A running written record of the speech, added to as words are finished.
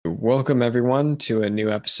Welcome everyone to a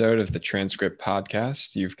new episode of the Transcript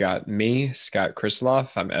Podcast. You've got me, Scott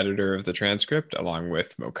Krisloff. I'm editor of the Transcript, along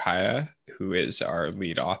with Mokaya, who is our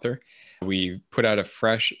lead author. We put out a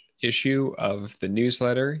fresh issue of the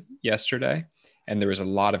newsletter yesterday, and there was a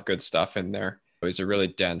lot of good stuff in there. It was a really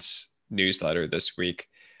dense newsletter this week.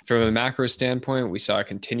 From a macro standpoint, we saw a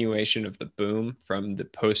continuation of the boom from the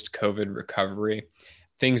post-COVID recovery.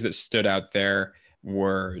 Things that stood out there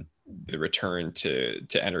were the return to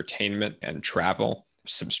entertainment and travel,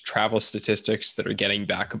 some travel statistics that are getting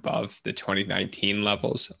back above the 2019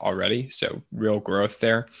 levels already. So real growth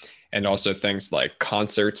there. And also things like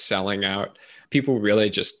concerts selling out, people really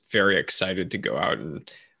just very excited to go out and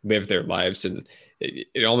live their lives. And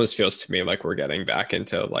it almost feels to me like we're getting back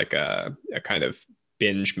into like a kind of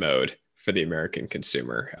binge mode for the American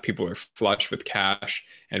consumer. People are flush with cash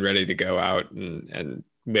and ready to go out and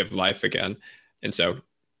live life again. And so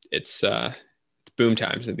it's boom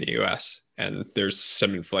times in the US, and there's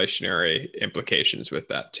some inflationary implications with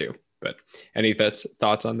that too. But any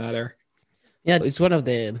thoughts on that, Eric? Yeah, it's one of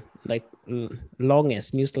the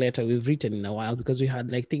longest newsletter we've written in a while, because we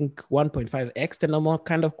had, I think, 1.5x the normal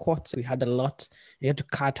kind of quotes. We had a lot. We had to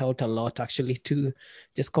cut out a lot actually to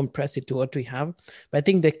just compress it to what we have. But I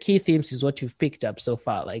think the key themes is what you've picked up so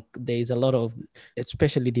far. Like there is a lot of,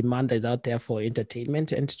 especially demand that's out there for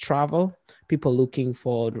entertainment and travel. People looking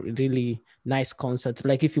for really nice concerts.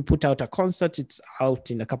 Like if you put out a concert, it's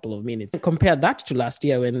out in a couple of minutes. Compare that to last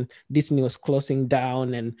year when Disney was closing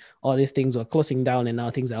down and all these things were closing down, and now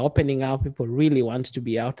things are opening up. People really want to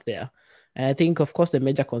be out there. And I think, of course, the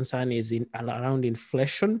major concern is around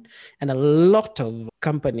inflation. And a lot of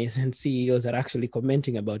companies and CEOs are actually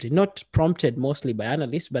commenting about it, not prompted mostly by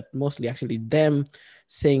analysts, but mostly actually them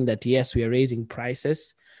saying that, yes, we are raising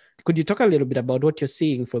prices. Could you talk a little bit about what you're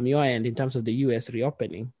seeing from your end in terms of the US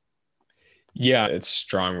reopening? Yeah, it's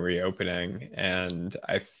strong reopening. And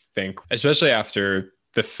I think, especially after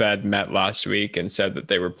the Fed met last week and said that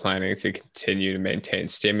they were planning to continue to maintain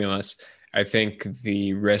stimulus, I think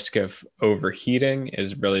the risk of overheating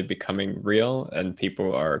is really becoming real, and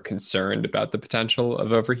people are concerned about the potential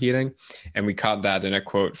of overheating. And we caught that in a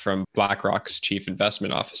quote from BlackRock's chief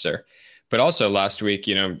investment officer. But also last week,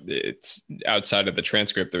 it's outside of the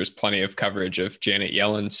transcript, there was plenty of coverage of Janet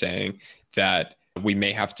Yellen saying that we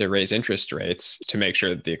may have to raise interest rates to make sure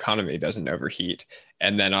that the economy doesn't overheat.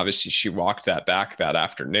 And then obviously she walked that back that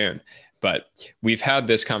afternoon. But we've had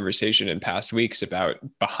this conversation in past weeks about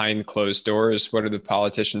behind closed doors. What are the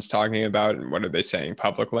politicians talking about and what are they saying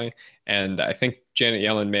publicly? And I think Janet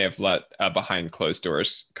Yellen may have let a behind closed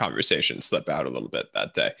doors conversation slip out a little bit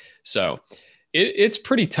that day. So it's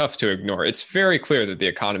pretty tough to ignore. It's very clear that the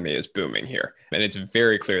economy is booming here. And it's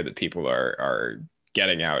very clear that people are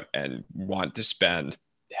getting out and want to spend,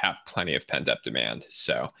 have plenty of pent up demand.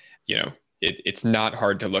 So, it's not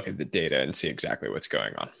hard to look at the data and see exactly what's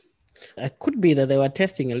going on. It could be that they were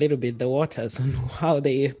testing a little bit the waters on how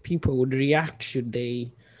people would react should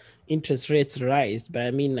interest rates rise. But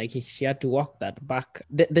I mean, like she had to walk that back.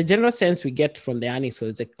 The general sense we get from the earnings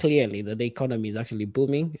is clearly that the economy is actually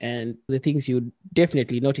booming. And the things you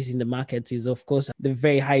definitely notice in the markets is, of course, the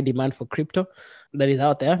very high demand for crypto that is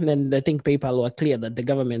out there. And then I think PayPal were clear that the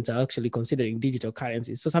governments are actually considering digital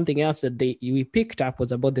currencies. So something else that we picked up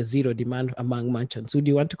was about the zero demand among merchants. Would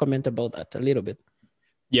you want to comment about that a little bit?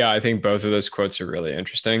 Yeah, I think both of those quotes are really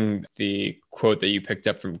interesting. The quote that you picked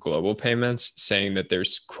up from Global Payments saying that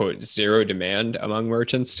there's, quote, zero demand among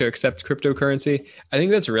merchants to accept cryptocurrency. I think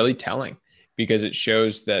that's really telling because it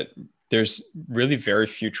shows that there's really very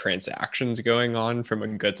few transactions going on from a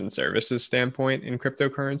goods and services standpoint in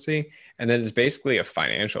cryptocurrency. And that is basically a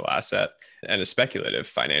financial asset and a speculative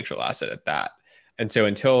financial asset at that. And so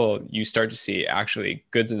until you start to see actually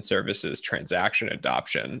goods and services transaction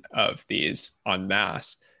adoption of these en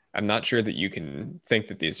masse, I'm not sure that you can think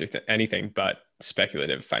that these are anything but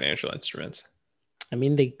speculative financial instruments. I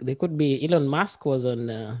mean, they could be. Elon Musk was on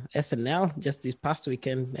SNL just this past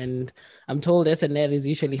weekend, and I'm told SNL is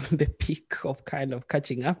usually the peak of kind of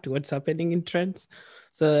catching up to what's happening in trends.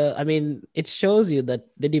 So, I mean, it shows you that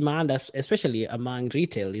the demand, especially among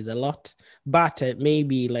retail, is a lot, but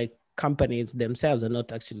maybe like companies themselves are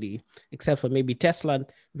not actually, except for maybe Tesla,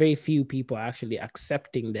 very few people are actually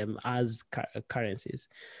accepting them as currencies.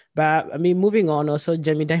 But I mean, moving on, also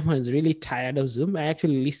Jamie Dimon is really tired of Zoom. I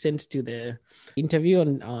actually listened to the interview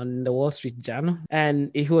on the Wall Street Journal, and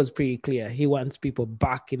he was pretty clear. He wants people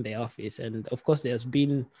back in the office. And of course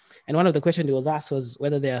and one of the questions he was asked was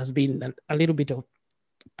whether there has been a little bit of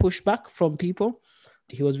pushback from people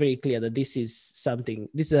he was very clear that this is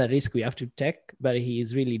a risk we have to take, but he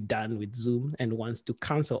is really done with Zoom and wants to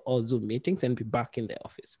cancel all Zoom meetings and be back in the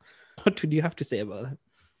office. What would you have to say about that?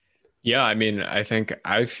 Yeah, I mean, I think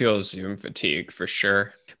I feel Zoom fatigue for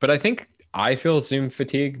sure. But I think I feel Zoom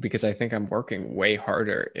fatigue because I think I'm working way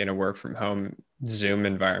harder in a work from home Zoom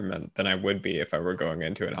environment than I would be if I were going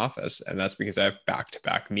into an office. And that's because I have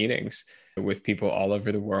back-to-back meetings with people all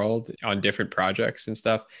over the world on different projects and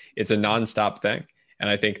stuff. It's a nonstop thing. And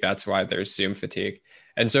I think that's why there's Zoom fatigue.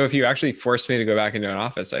 And so if you actually forced me to go back into an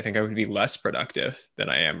office, I think I would be less productive than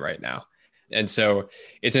I am right now. And so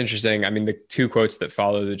it's interesting. I mean, the two quotes that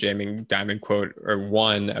follow the Jamie Dimon quote are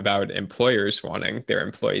one about employers wanting their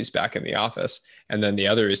employees back in the office. And then the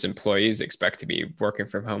other is employees expect to be working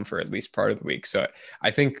from home for at least part of the week. So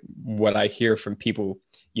I think what I hear from people,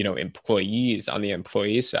 employees on the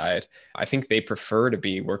employee side, I think they prefer to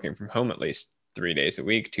be working from home at least 3 days a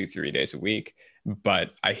week, 3 days a week.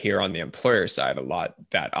 But I hear on the employer side a lot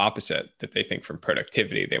that opposite, that they think from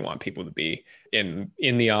productivity, they want people to be in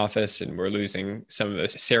the office, and we're losing some of the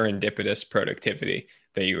serendipitous productivity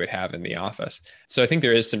that you would have in the office. So I think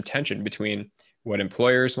there is some tension between what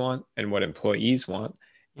employers want and what employees want.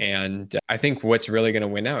 And I think what's really going to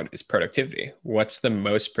win out is productivity. What's the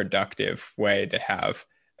most productive way to have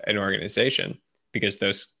an organization? Because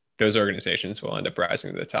those organizations will end up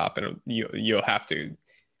rising to the top, and you'll have to,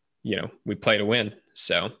 we play to win.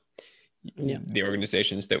 So the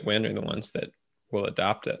organizations that win are the ones that will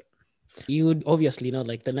adopt it. You would obviously know,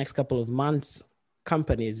 like the next couple of months,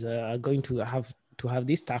 companies are going to have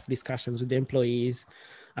these tough discussions with the employees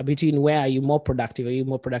between where are you more productive? Are you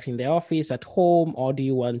more productive in the office, at home, or do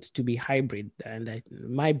you want to be hybrid? And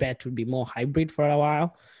my bet would be more hybrid for a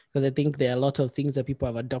while, because I think there are a lot of things that people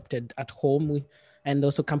have adopted at home. And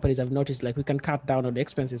also companies have noticed, like, we can cut down on the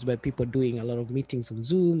expenses by people doing a lot of meetings on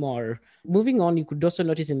Zoom. Or moving on, you could also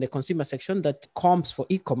notice in the consumer section that comps for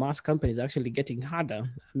e-commerce companies are actually getting harder.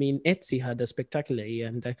 I mean, Etsy had a spectacular year,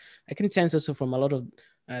 and I can sense also from a lot of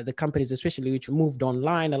the companies, especially which moved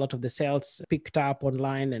online, a lot of the sales picked up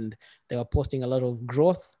online, and they were posting a lot of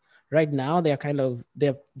growth. Right now, they're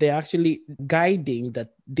actually guiding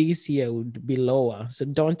that this year would be lower. So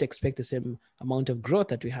don't expect the same amount of growth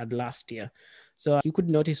that we had last year. So you could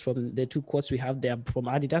notice from the two quotes we have there from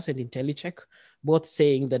Adidas and Intellicheck, both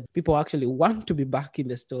saying that people actually want to be back in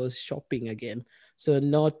the stores shopping again. So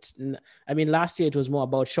last year it was more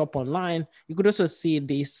about shop online. You could also see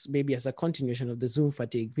this maybe as a continuation of the Zoom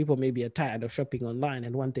fatigue. People maybe are tired of shopping online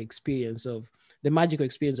and want the magical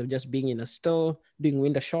experience of just being in a store, doing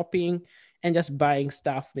window shopping, and just buying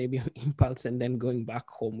stuff maybe on impulse and then going back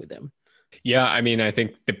home with them. Yeah, I mean, I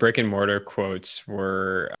think the brick and mortar quotes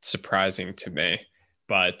were surprising to me,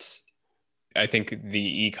 but I think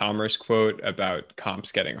the e-commerce quote about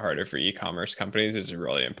comps getting harder for e-commerce companies is a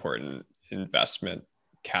really important investment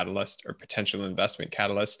catalyst, or potential investment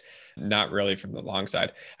catalyst, not really from the long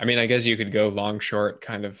side. I mean, I guess you could go long, short,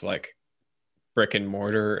 kind of like brick and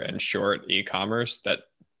mortar, and short e-commerce. That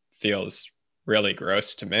feels really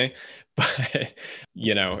gross to me. But,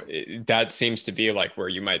 that seems to be like where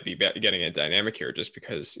you might be getting a dynamic here, just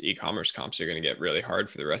because e-commerce comps are going to get really hard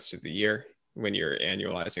for the rest of the year when you're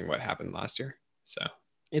annualizing what happened last year. So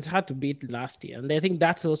it's hard to beat last year. And I think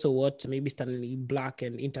that's also what maybe Stanley Black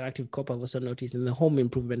and Interactive Corp have also noticed in the home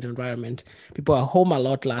improvement environment. People are home a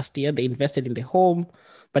lot last year. They invested in the home,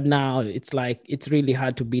 but now it's like, it's really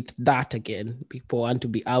hard to beat that again. People want to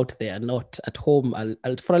be out there, not at home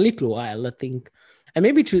for a little while, I think. And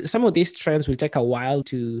maybe some of these trends will take a while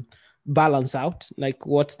to balance out. Like,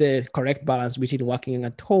 what's the correct balance between working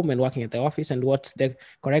at home and working at the office? And what's the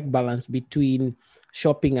correct balance between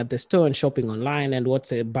shopping at the store and shopping online? And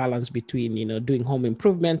what's a balance between, doing home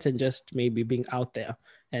improvements and just maybe being out there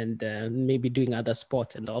and maybe doing other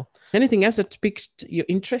sports and all? Anything else that piqued your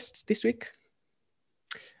interest this week?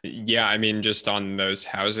 Yeah, I mean, just on those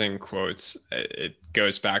housing quotes, it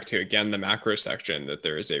goes back to, again, the macro section, that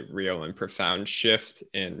there is a real and profound shift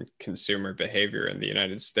in consumer behavior in the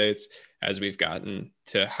United States as we've gotten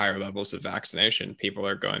to higher levels of vaccination. People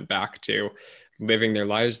are going back to living their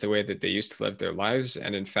lives the way that they used to live their lives.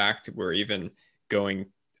 And in fact, we're even going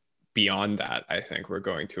beyond that. I think we're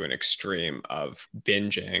going to an extreme of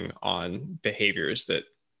binging on behaviors that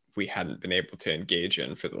we hadn't been able to engage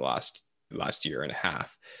in for the last year and a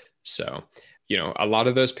half. So, a lot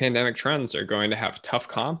of those pandemic trends are going to have tough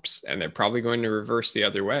comps, and they're probably going to reverse the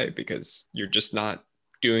other way, because you're just not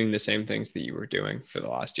doing the same things that you were doing for the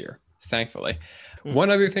last year, thankfully.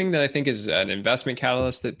 One other thing that I think is an investment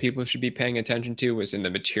catalyst that people should be paying attention to was in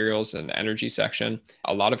the materials and energy section.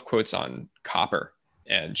 A lot of quotes on copper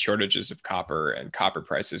and shortages of copper and copper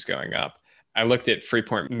prices going up. I looked at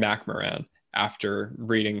Freeport McMoran after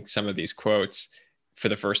reading some of these quotes for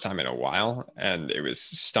the first time in a while, and it was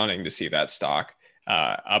stunning to see that stock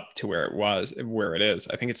up to where it is.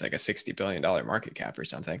 I think it's like a $60 billion market cap or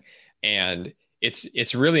something. And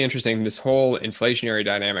it's really interesting, this whole inflationary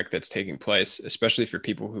dynamic that's taking place, especially for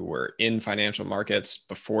people who were in financial markets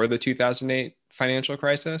before the 2008 financial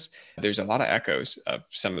crisis. There's a lot of echoes of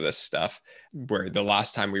some of this stuff, where the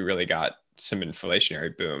last time we really got some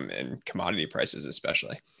inflationary boom in commodity prices,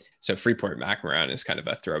 especially. So Freeport McMoran is kind of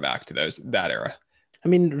a throwback to that era. I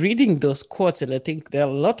mean, reading those quotes, and I think there are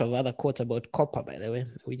a lot of other quotes about copper, by the way.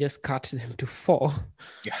 We just cut them to 4.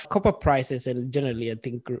 Yeah. Copper prices, and generally, I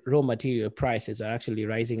think raw material prices are actually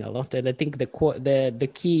rising a lot. And I think the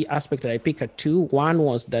key aspect that I pick at 2, one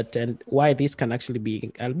was that, and why this can actually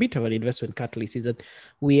be a bit of an investment catalyst, is that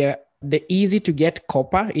the easy to get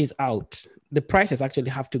copper is out. The prices actually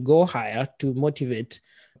have to go higher to motivate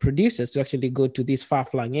producers to actually go to these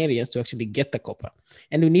far-flung areas to actually get the copper.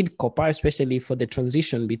 And we need copper, especially for the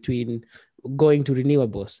transition between going to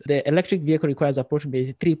renewables. The electric vehicle requires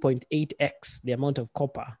approximately 3.8x the amount of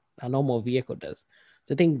copper a normal vehicle does.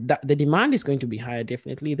 So I think that the demand is going to be higher,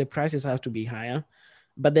 definitely. The prices have to be higher.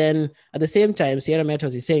 But then at the same time, Sierra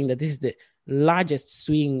Metals is saying that this is the largest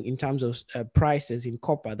swing in terms of prices in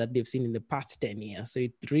copper that they've seen in the past 10 years. So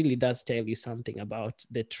it really does tell you something about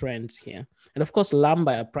the trends here. And of course,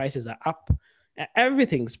 lumber prices are up.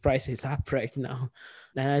 Everything's price is up right now.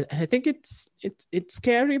 And I think it's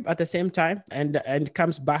scary, but at the same time, and it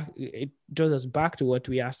comes back, it draws us back to what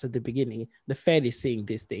we asked at the beginning. The Fed is seeing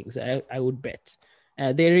these things, I would bet.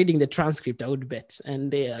 They're reading the transcript, I would bet, and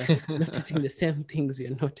they are noticing the same things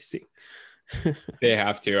you're noticing. They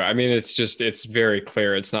have to. I mean, it's very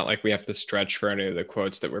clear. It's not like we have to stretch for any of the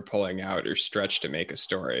quotes that we're pulling out, or stretch to make a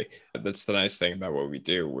story. That's the nice thing about what we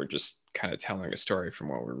do. We're just kind of telling a story from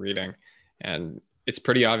what we're reading. And it's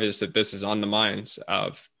pretty obvious that this is on the minds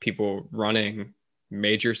of people running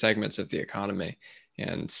major segments of the economy.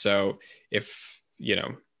 And so if,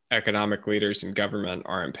 economic leaders and government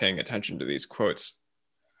aren't paying attention to these quotes,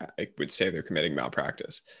 I would say they're committing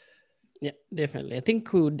malpractice. Yeah, definitely. I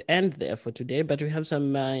think we would end there for today, but we have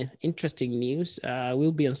some interesting news.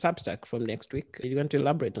 We'll be on Substack from next week. You want to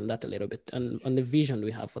elaborate on that a little bit, and on the vision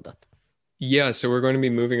we have for that? Yeah, so we're going to be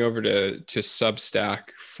moving over to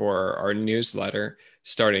Substack for our newsletter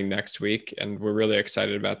starting next week, and we're really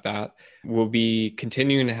excited about that. We'll be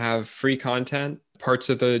continuing to have free content. Parts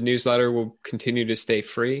of the newsletter will continue to stay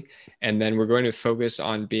free, and then we're going to focus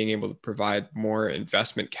on being able to provide more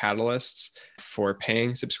investment catalysts for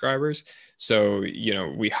paying subscribers. So,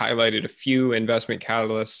 we highlighted a few investment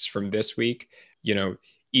catalysts from this week.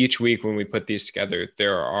 Each week when we put these together,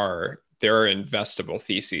 there are investable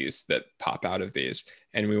theses that pop out of these,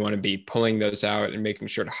 and we want to be pulling those out and making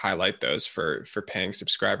sure to highlight those for paying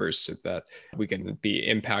subscribers, so that we can be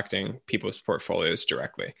impacting people's portfolios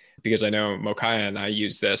directly. Because I know Mokaya and I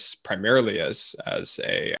use this primarily as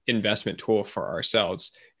a investment tool for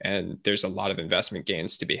ourselves, and there's a lot of investment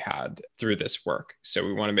gains to be had through this work. So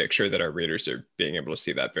we want to make sure that our readers are being able to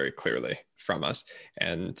see that very clearly from us,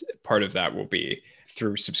 and part of that will be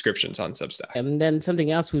through subscriptions on Substack. And then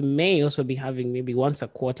something else, we may also be having maybe once a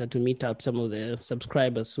quarter to meet up some of the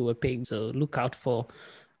subscribers who are paying. So look out for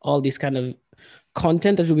all this kind of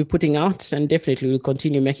content that we'll be putting out, and definitely we'll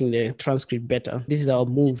continue making the transcript better. This is our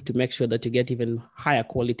move to make sure that you get even higher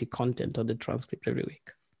quality content on the transcript every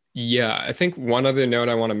week. Yeah, I think one other note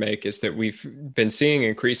I want to make is that we've been seeing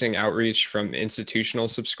increasing outreach from institutional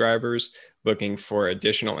subscribers looking for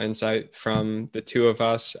additional insight from the two of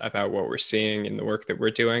us about what we're seeing in the work that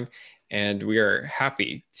we're doing. And we are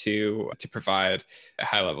happy to provide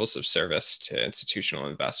high levels of service to institutional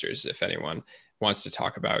investors. If anyone wants to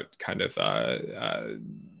talk about kind of a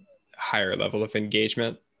higher level of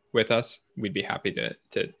engagement with us, we'd be happy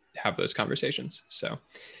to have those conversations. So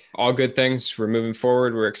all good things. We're moving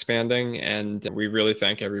forward. We're expanding, and we really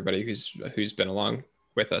thank everybody who's been along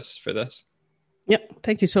with us for this. Yeah,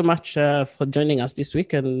 thank you so much for joining us this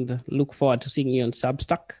week, and look forward to seeing you on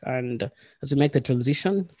Substack, and as we make the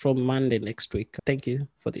transition from Monday next week. Thank you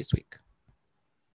for this week.